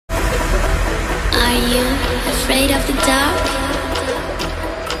Are you afraid of the dark?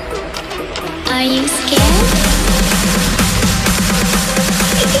 Are you scared?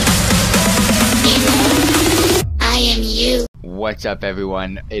 I am you. What's up,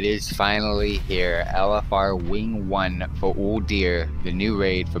 everyone? It is finally here, LFR Wing 1 for Uldir, the new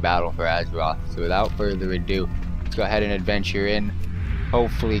raid for Battle for Azeroth. So without further ado, let's go ahead and adventure in,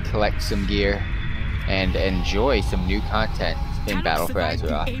 hopefully collect some gear, and enjoy some new content in Battle for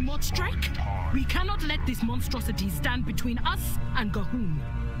Azeroth. We cannot let this monstrosity stand between us and Gahun.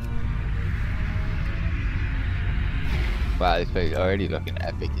 Wow, this place is already looking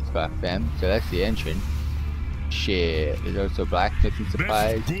epic as fuck, fam. So that's the entrance. Shit, there's also blacksmithing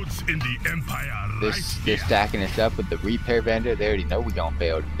supplies. Goods in the Empire. They're stacking us up with the repair vendor. They already know we gonna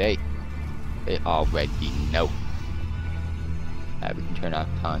fail today. They already know. Alright, we can turn off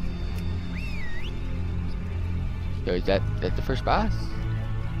taunt. So is that the first boss?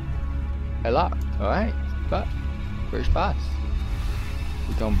 Hello. Alright, but first boss.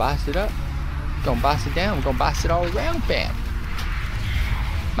 We gonna boss it up. We gonna boss it down. We gonna boss it all around, fam.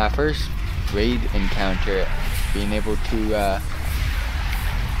 My first raid encounter, being able to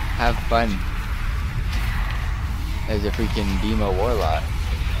have fun as a freaking demo warlock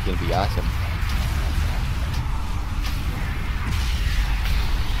is gonna be awesome.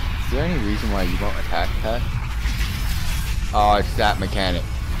 Is there any reason why you won't attack us? Oh, it's that mechanic.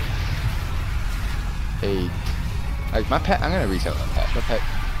 Hey, like my pet, I'm gonna reset my pet. My pet's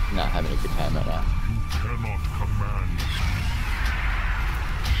not having a good time right now. You cannot command.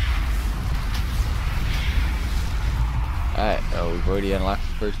 Alright, oh, we've already unlocked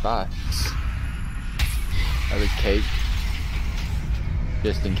the first boss. Another cake.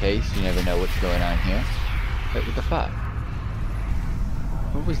 Just in case, you never know what's going on here. Wait, what the fuck?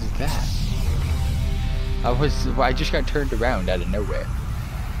 What was that? I just got turned around out of nowhere.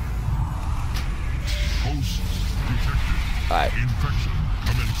 Hosts detected. Alright. Infection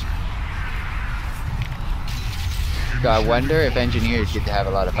commencing. So I wonder if engineers get to have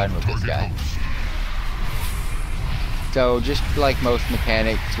a lot of fun with this guy. So just like most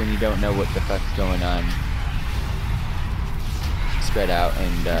mechanics, when you don't know what the fuck's going on, spread out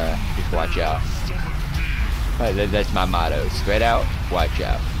and just watch out. That's my motto. Spread out, watch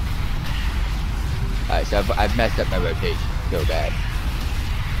out. Alright, so I've messed up my rotation so bad.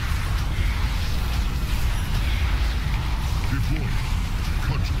 Deploy.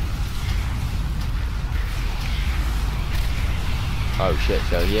 Cut. Oh shit,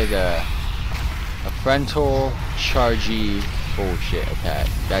 so he has a frontal chargey bullshit attack.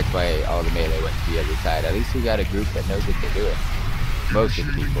 That's why all the melee went to the other side. At least we got a group that knows what they're doing. Most of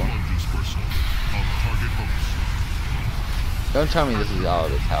the people. Don't tell me this is all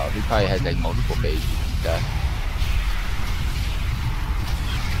of his health. He probably has like multiple phases and stuff.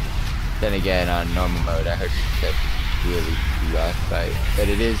 Then again, on normal mode, I heard that really rough fight. But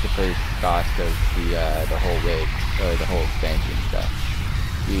it is the first boss of the whole raid, or the whole expansion stuff.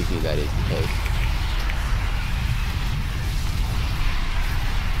 Usually that is the case.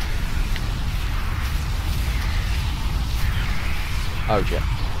 Oh shit.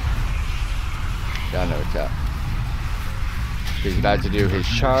 Y'all know what's up. He's about to do his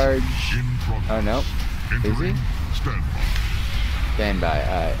charge. Oh no. Is he? Stand by.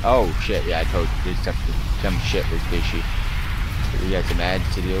 Alright. Oh shit, yeah, I told you. There's some shit was fishy. We got some ads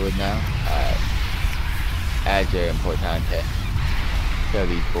to deal with now. Alright. Ads are important. Kill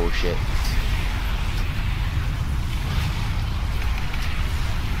these bullshit.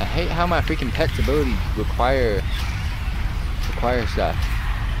 I hate how my freaking pet's abilities require stuff.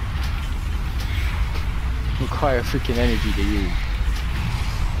 Require freaking energy to use.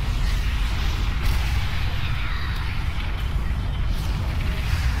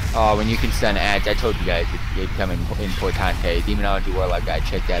 Oh, when you can stun ads, I told you guys it come in importante. Demonology Warlock guy,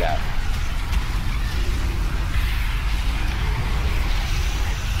 check that out.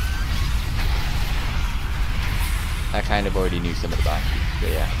 I kind of already knew some of the bosses, so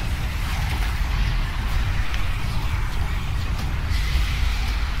yeah.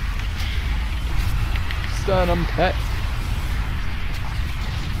 Stun him, pet.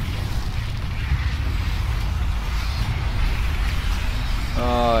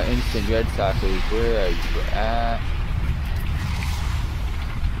 Oh, instant red sockers, where are you at?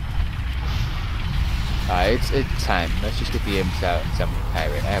 It's time. Let's just get the imps out and summon the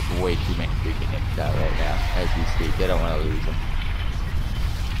tyrant. I have way too many freaking imps out right now as we speak. I don't want to lose them.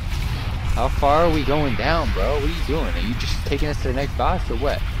 How far are we going down, bro? What are you doing? Are you just taking us to the next boss or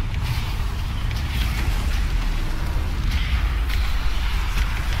what?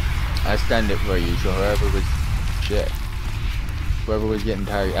 I stunned it for you, so whoever was shit. Whoever was getting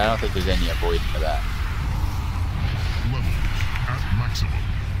targeted, I don't think there's any avoiding for that. Levels at maximum.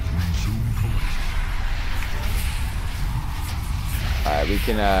 Resume collection. Alright, we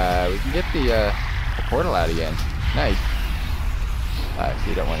can get the portal out again. Nice. Alright, so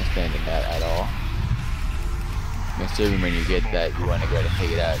you don't want to stand in that at all. I'm assuming when you get that, you want to go ahead and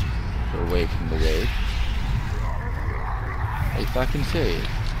take it out away from the wave. Are you fucking serious?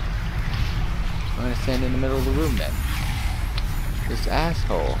 I'm gonna stand in the middle of the room then. This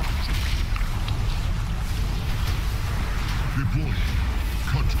asshole. Deploy.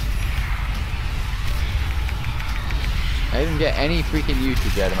 Cut. I didn't get any freaking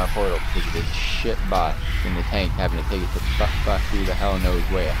usage out of my portal because of this shit boss in the tank having to take it to fuck who the hell knows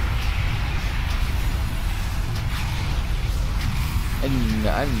where. And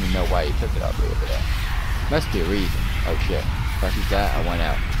I don't even know why you took it all the way over there. Must be a reason. Oh shit. Fuck is that? I want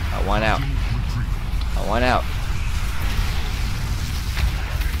out. I want out. I want out.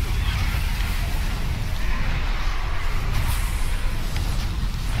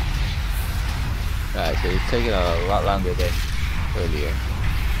 Alright, so it's taking a lot longer than earlier.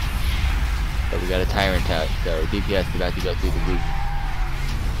 But we got a tyrant out, so DPS is about to go through the roof.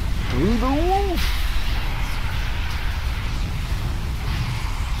 Through the roof!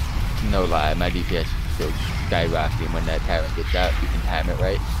 No lie, my DPS goes skyrocketing when that tyrant gets out. You can time it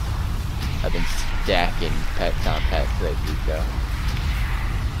right. I've been stacking pets on pets lately, so.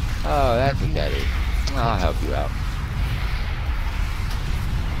 Oh, that's what that is. I'll help you out.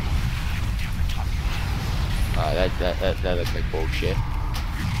 Oh, that looks like bullshit.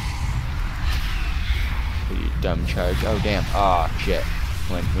 You dumb charge. Oh damn. Oh shit.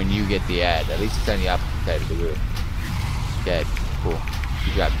 When you get the ad, at least it's on the opposite side of the room. Dead. Cool.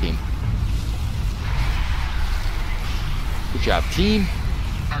 Good job, team. Good job, team.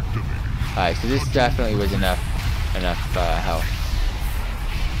 Alright, so this definitely was enough health.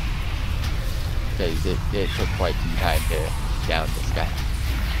 Because it took quite some time to down this guy.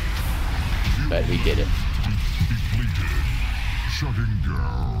 But we did it. Shutting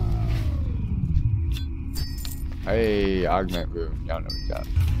down. Hey, augment room. Y'all know what's up.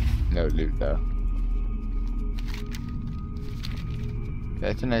 No loot though.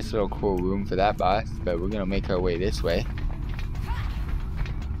 That's a nice little cool room for that boss, but we're gonna make our way this way.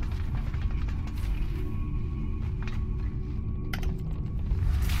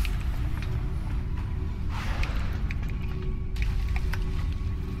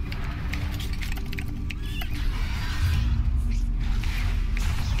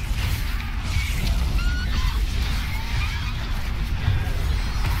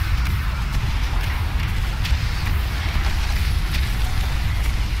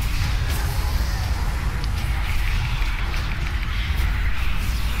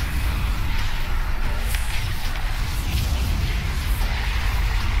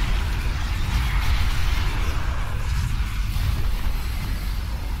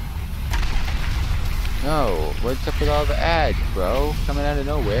 No, what's up with all the ads, bro? Coming out of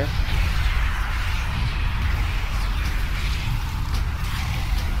nowhere.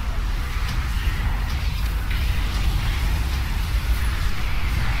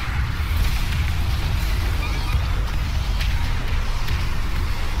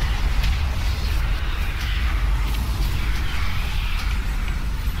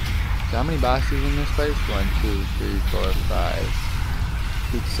 So how many bosses in this place? 1, 2, 3, 4, 5.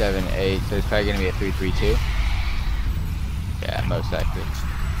 6, 7, 8, so it's probably gonna be a 3-3-2. Yeah, most likely.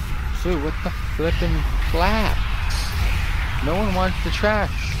 Dude, what the flippin' flaps? No one wants the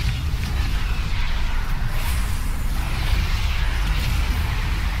trash.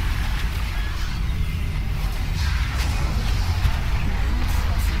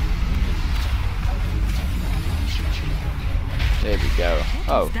 There we go.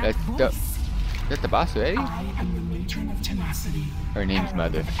 Oh, that's the boss already? I am the matron of tenacity. Her name's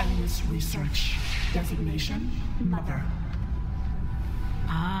Mother. Endless research. Designation, Mother.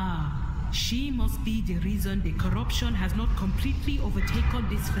 Ah, she must be the reason the corruption has not completely overtaken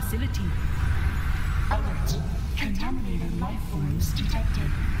this facility. Alert. Contaminated life forms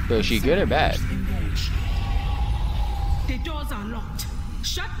detected. So is she good or bad? Engaged. The doors are locked.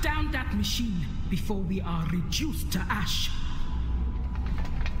 Shut down that machine before we are reduced to ash.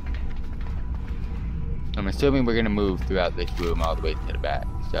 I'm assuming we're gonna move throughout this room all the way to the back,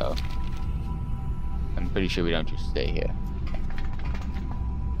 so I'm pretty sure we don't just stay here.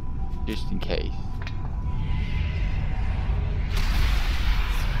 Just in case.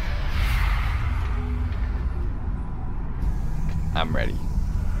 I'm ready.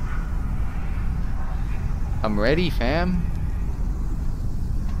 I'm ready, fam.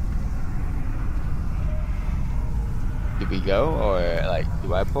 we go, or like,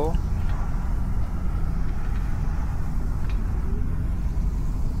 do I pull?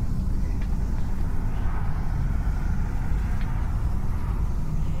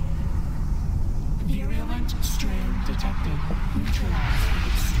 Virulent strain detected. Neutralized with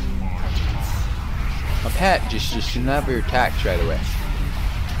extreme prejudice. A pet just never attacks right away.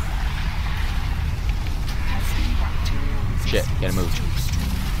 Shit, gotta move.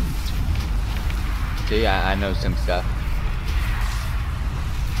 See, I know some stuff.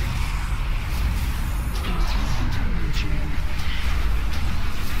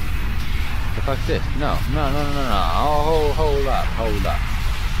 The fuck's this? No. Oh, hold up.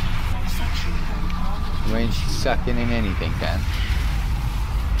 You ain't sucking in anything, then.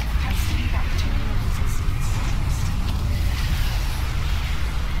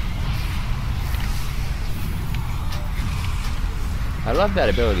 I love that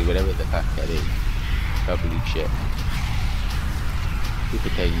ability, whatever the fuck that is. W shit. People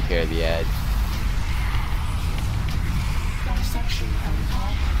taking care of the ad. Dissection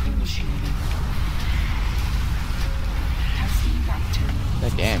protocol initiated. Testing bacterial.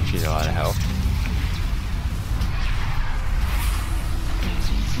 God damn, she's a lot of health.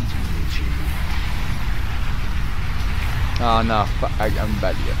 Oh no, I'm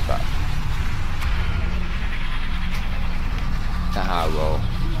about to get fucked. Not how I roll.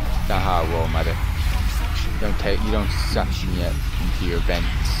 Not how I roll, mother. You don't suck me up into your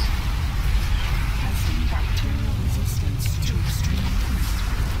vents.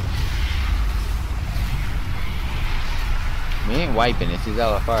 We ain't wiping, this is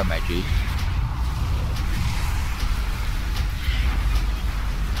LFR, my G.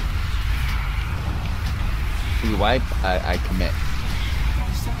 If we wipe, I commit.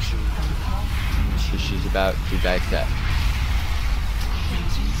 She's about to dissect.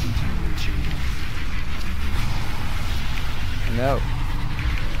 No.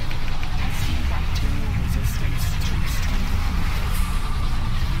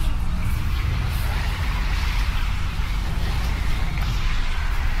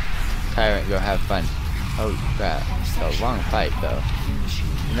 Tyrant, go have fun. Oh crap. It's a long fight though.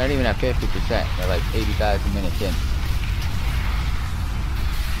 We're not even at 50%. We're like 80,000 minutes in.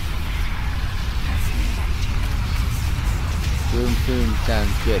 Soon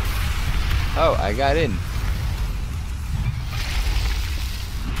sounds good. Oh, I got in.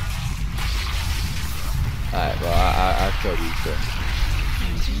 Alright, well, I'll show you soon.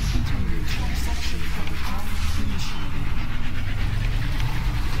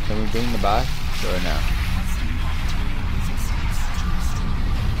 Can we bring the boss or no?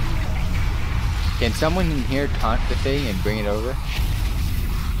 Can someone in here taunt the thing and bring it over?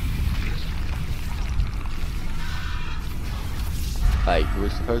 Like, we're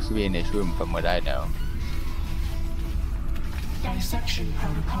supposed to be in this room from what I know. Dissection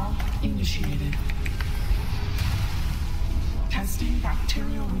protocol initiated. Testing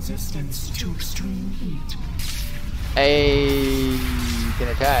bacterial resistance to extreme heat. Hey, you can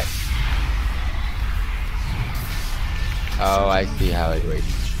attack. Oh, I see how it works.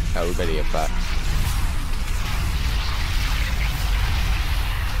 Oh, we better get fucked.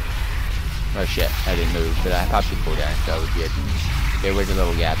 Oh shit, I didn't move, but I popped the cooldown, so it was good. There was a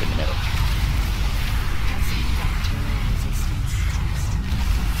little gap in the middle.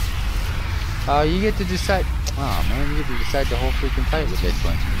 Oh, you get to decide. Oh man, you get to decide the whole freaking fight with this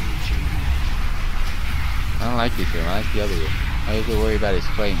one. I don't like this room, I like the other room. I have to worry about his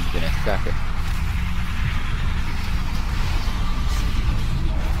flames and a sucker.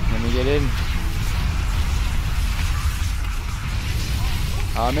 Let me get in.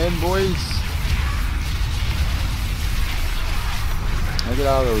 I'm in, boys. Look at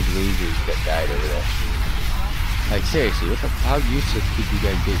all those losers that died over there. Like seriously, how useless could you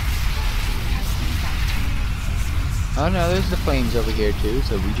guys be? Oh no, there's the flames over here too,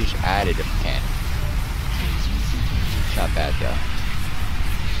 so we just added a mechanic. Not bad though.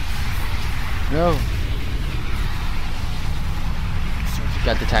 No.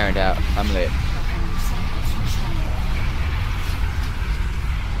 Got the tyrant out. I'm lit.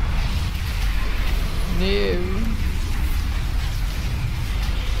 No.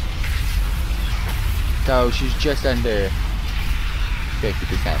 So she's just under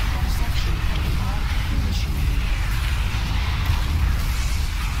 50%.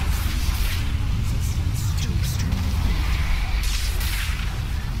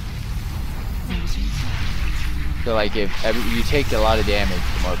 So like if you take a lot of damage,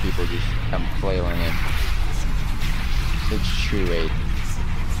 the more people just come flailing in. It's true aid.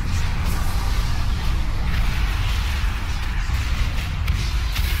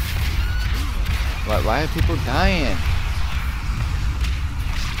 Why are people dying?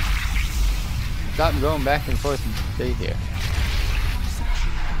 Stop going back and forth and stay here.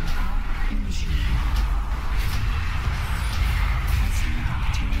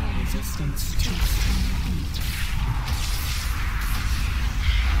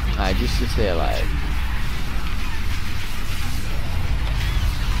 Alright, just to stay alive.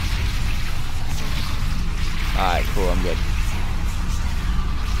 Alright, cool, I'm good.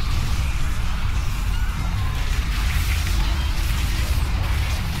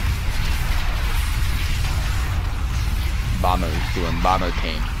 Bomber's doing Bomber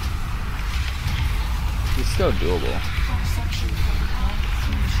King. It's still doable.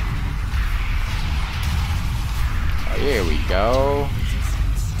 Oh, here we go.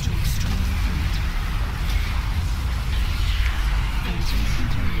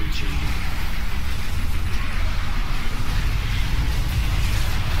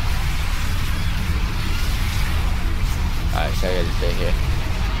 Alright, so I gotta stay here.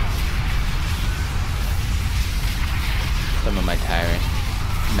 Some of my tyrant.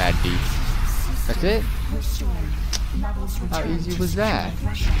 Mad beast. That's it? How easy was that? You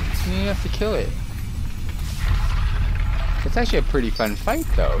didn't have to kill it. It's actually a pretty fun fight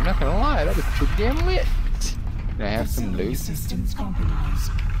though, I'm not gonna lie, that was pretty damn lit. Can I have some loot? Systems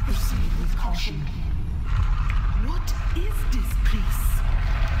compromised. Proceed with caution. What is this place?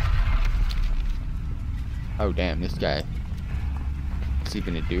 Oh damn, this guy. Is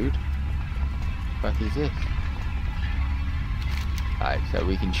even a dude? What the fuck is this? Alright, so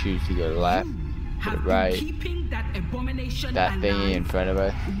we can choose to go to the left, to the right, Keeping that abomination that thingy alive. in front of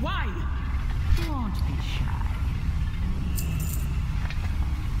us. Why? Don't be shy.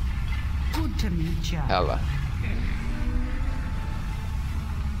 Good to meet you. Hella.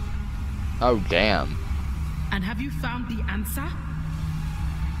 Oh damn. And have you found the answer?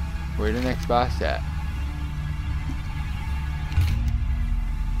 Where's the next boss at?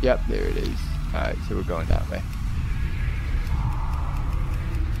 Yep, there it is. Alright, so we're going that way.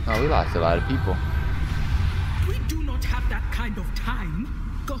 Oh, we lost a lot of people. We do not have that kind of time.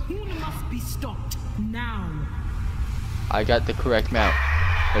 Kahuna must be stopped now. I got the correct mount.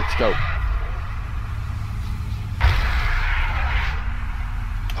 Let's go.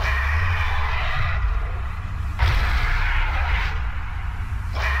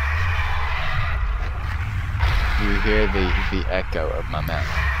 You hear the echo of my mount.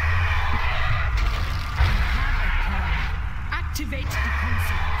 Activate the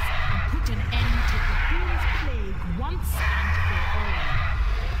consoles and put an end to the Queen's plague once and for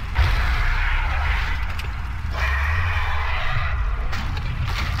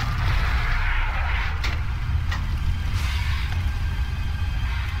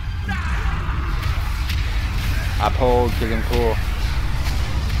all. Uphold, because I'm cool.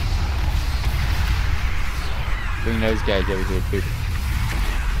 Bring those guys over here too.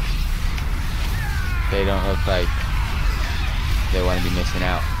 They don't look like they want to be missing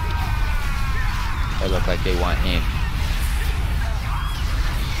out. They look like they want in.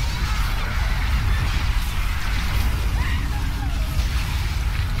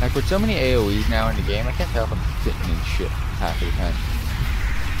 Like with so many AoEs now in the game, I can't tell if I'm sitting in shit half the time.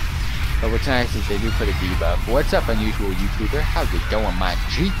 But what's nice is they do put a debuff. What's up, unusual YouTuber? How's it going, my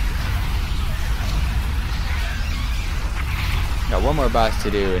G? Got one more boss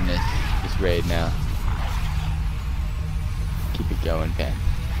to do in this raid now. Keep it going, Pen.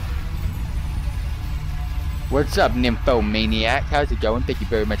 What's up, Nymphomaniac? How's it going? Thank you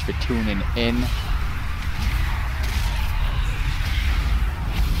very much for tuning in.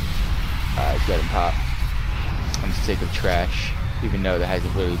 Alright, get him pop. I'm sick of trash. Even though there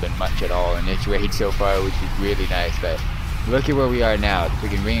hasn't really been much at all in this raid so far, which is really nice. But look at where we are now. The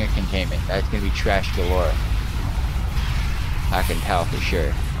freaking Ring of Containment. That's gonna be trash galore. I can tell for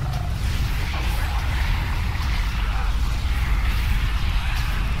sure.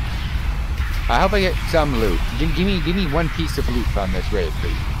 I hope I get some loot. Give me one piece of loot from this raid,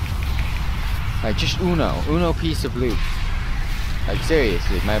 please. Like just uno piece of loot. Like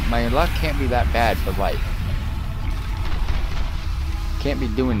seriously, my luck can't be that bad for life. Can't be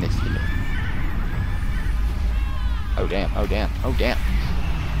doing this to me. Oh damn, oh damn, oh damn.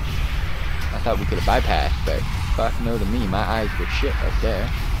 I thought we could have bypassed, but fuck no to me, my eyes were shit right there.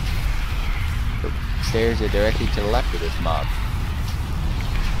 The stairs are directly to the left of this mob.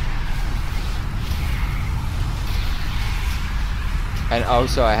 And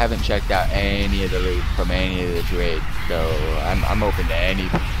also, I haven't checked out any of the loot from any of this raid, so I'm open to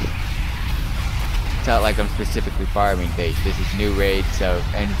anything. It's not like I'm specifically farming bait. This is new raid, so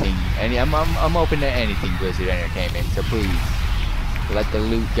anything, I'm open to anything Blizzard Entertainment. So please, let the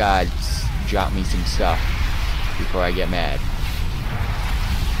loot gods drop me some stuff before I get mad.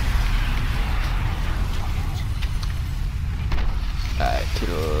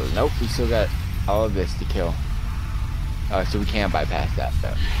 Nope, we still got all of this to kill. Oh, so we can bypass that,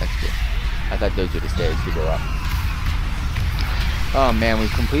 though. That's good. I thought those were the stairs to go up. Oh man,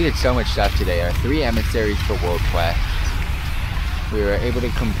 we've completed so much stuff today. Our 3 emissaries for World Quest. We were able to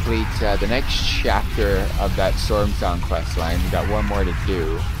complete the next chapter of that Storm Song quest line. We got one more to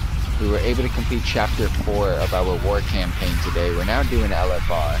do. We were able to complete chapter 4 of our war campaign today. We're now doing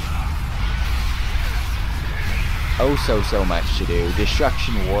LFR. Oh, so much to do.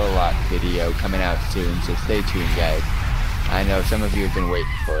 Destruction Warlock video coming out soon, so stay tuned, guys. I know some of you have been waiting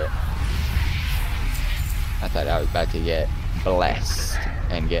for it. I thought I was about to get blessed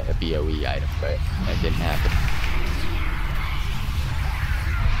and get a BOE item, but that didn't happen.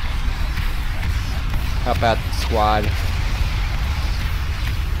 Help out the squad.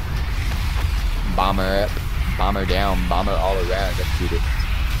 Bomber up, bomber down, bomber all around. Let's do this.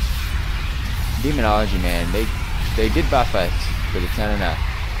 Demonology, man, they did buff us, but it's not enough.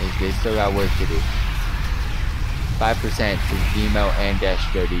 They still got work to do. 5% is Demo and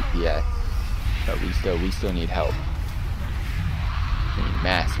Destro DPS, but we still need help. We need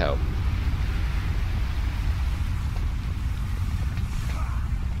mass help.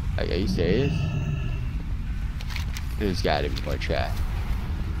 Are you serious? There's gotta be more trash.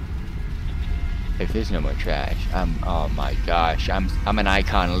 If there's no more trash, oh my gosh, I'm an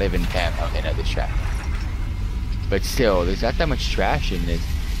icon living in of this trash. But still, there's not that much trash in this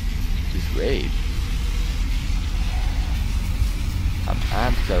raid. I'm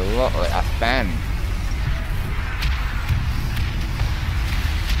absolutely a fan.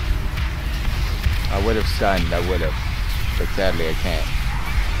 I would have stunned, I would have, but sadly I can't.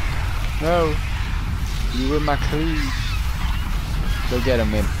 No, you were my clue. Go get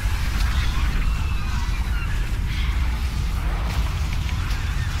him, man.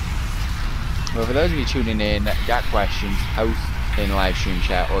 Well, for those of you tuning in, got questions, post in the live stream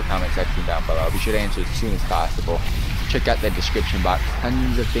chat or comment section down below. Be sure to answer as soon as possible. Check out the description box.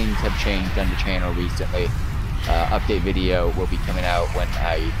 Tons of things have changed on the channel recently. Update video will be coming out when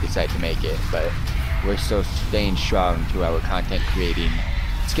I decide to make it, but we're still staying strong to our content creating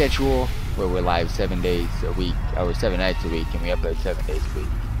schedule, where we're live 7 days a week, or 7 nights a week, and we upload 7 days a week.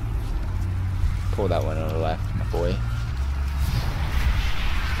 Pull that one on the left, my boy.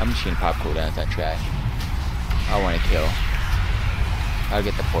 I'm just gonna pop cooldowns on trash. I want to kill. I'll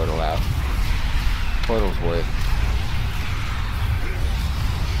get the portal out. Portal's worth.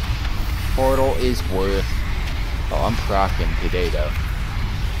 Portal is worth. Oh, I'm procking today though.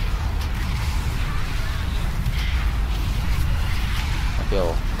 I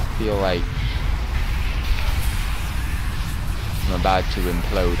feel like I'm about to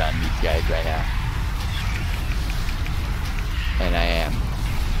implode on these guys right now. And I am.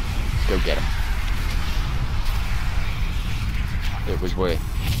 Go get him. It was worth.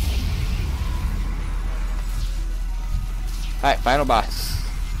 Alright, final boss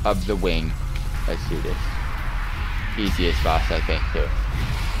of the wing. Let's do this. Easiest boss, I think, too.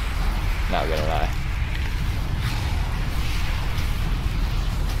 Not gonna lie.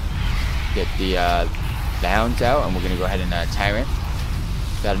 Get the hounds out, and we're gonna go ahead and Tyrant.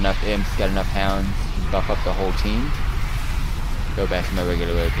 Got enough imps, got enough hounds, buff up the whole team. Go back to my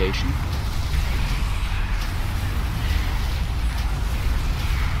regular rotation.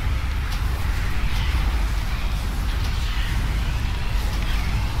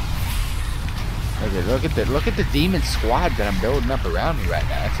 Okay, look at the demon squad that I'm building up around me right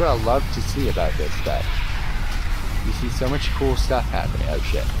now. That's what I love to see about this stuff. You see so much cool stuff happening. Oh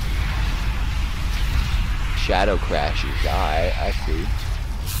shit. Shadow crashes. I see.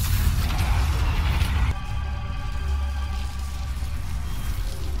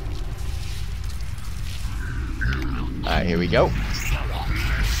 Alright, here we go.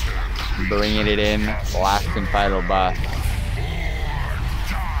 Bringing it in. Last and final boss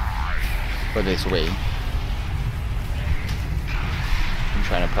for this week. I'm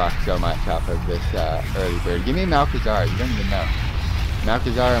trying to proc so much off of this early bird. Give me Malkazar. You don't even know.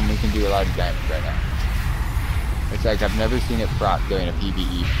 Malkazar, and we can do a lot of damage right now. It's like I've never seen it proc during a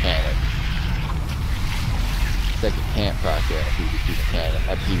PvE mechanic. It's like it can't proc during a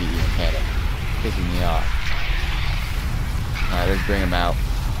PvE mechanic. Pissing me off. Alright, let's bring him out.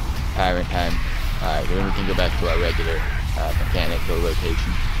 Tyrant time. Alright, then we can go back to our regular mechanical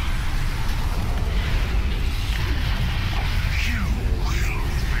rotation.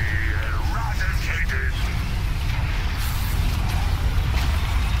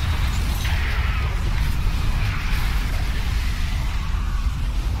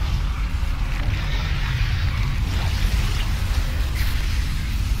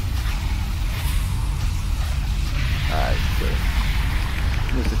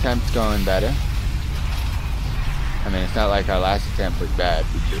 attempt's going better. I mean, it's not like our last attempt was bad.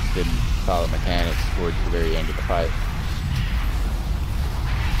 We just didn't follow mechanics towards the very end of the fight.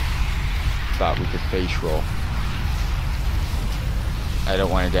 Thought we could face roll. I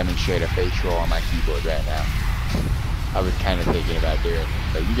don't want to demonstrate a face roll on my keyboard right now. I was kind of thinking about doing it,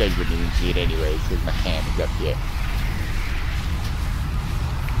 but you guys wouldn't even see it anyways because my cam is up here.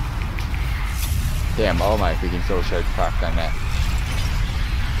 Damn, all my freaking soul shards procced on that.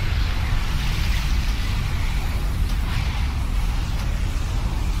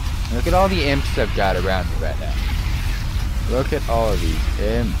 Look at all the imps I've got around me right now. Look at all of these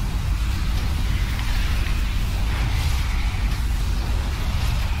imps.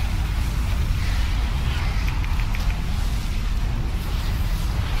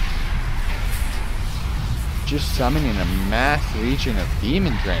 Just summoning a mass legion of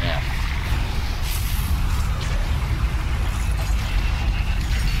demons right now.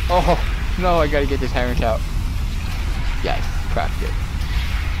 Oh, no, I gotta get this tyrant out. Yes, cracked it.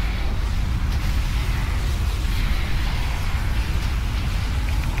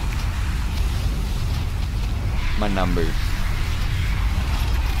 My numbers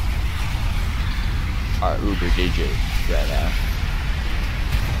are uber digits right now.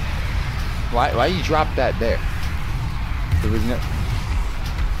 Why you drop that there? There was no,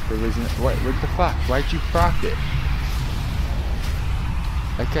 what the fuck? Why'd you proc it?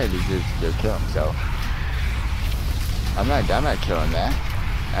 That guy deserves to go kill himself. I'm not killing that.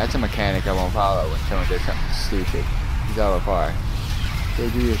 That's a mechanic I won't follow when someone does something stupid. He's all apart. Go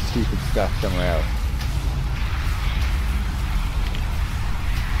do your stupid stuff somewhere else.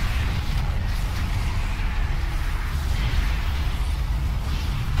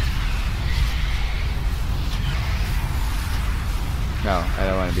 No, I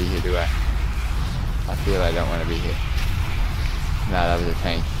don't want to be here, do I? I feel I don't want to be here. No, that was a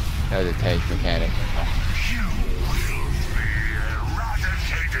tank. That was a tank mechanic. You will be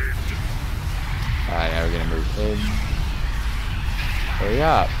eradicated. Alright, now we're gonna move in. Hurry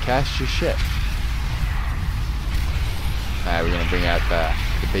up, cast your shit. Alright, we're gonna bring out the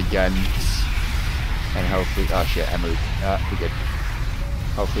big guns. And hopefully, oh shit, I moved. We're good.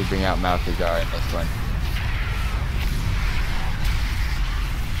 Hopefully bring out Malthazar in this one.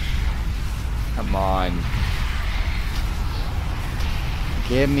 Come on.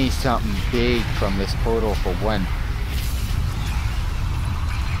 Give me something big from this portal for one.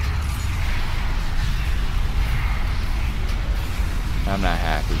 I'm not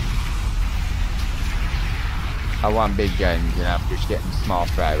happy. I want big guns and I'm just getting small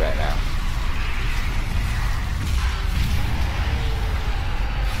fry right now.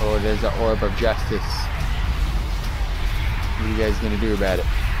 Oh, there's an orb of justice. What are you guys gonna do about it?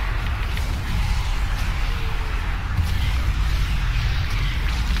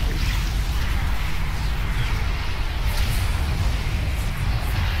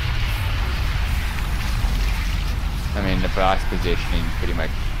 I mean, the boss positioning pretty much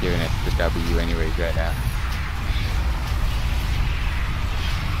giving us the W anyways right now.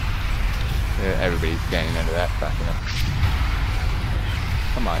 Everybody's standing under that fucking up.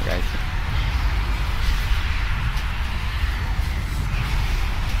 Come on, guys.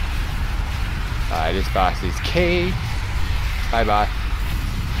 Alright, this boss is K. Bye, boss.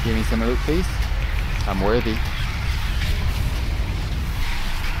 Give me some loot, please. I'm worthy.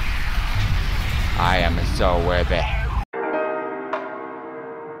 I am so worthy.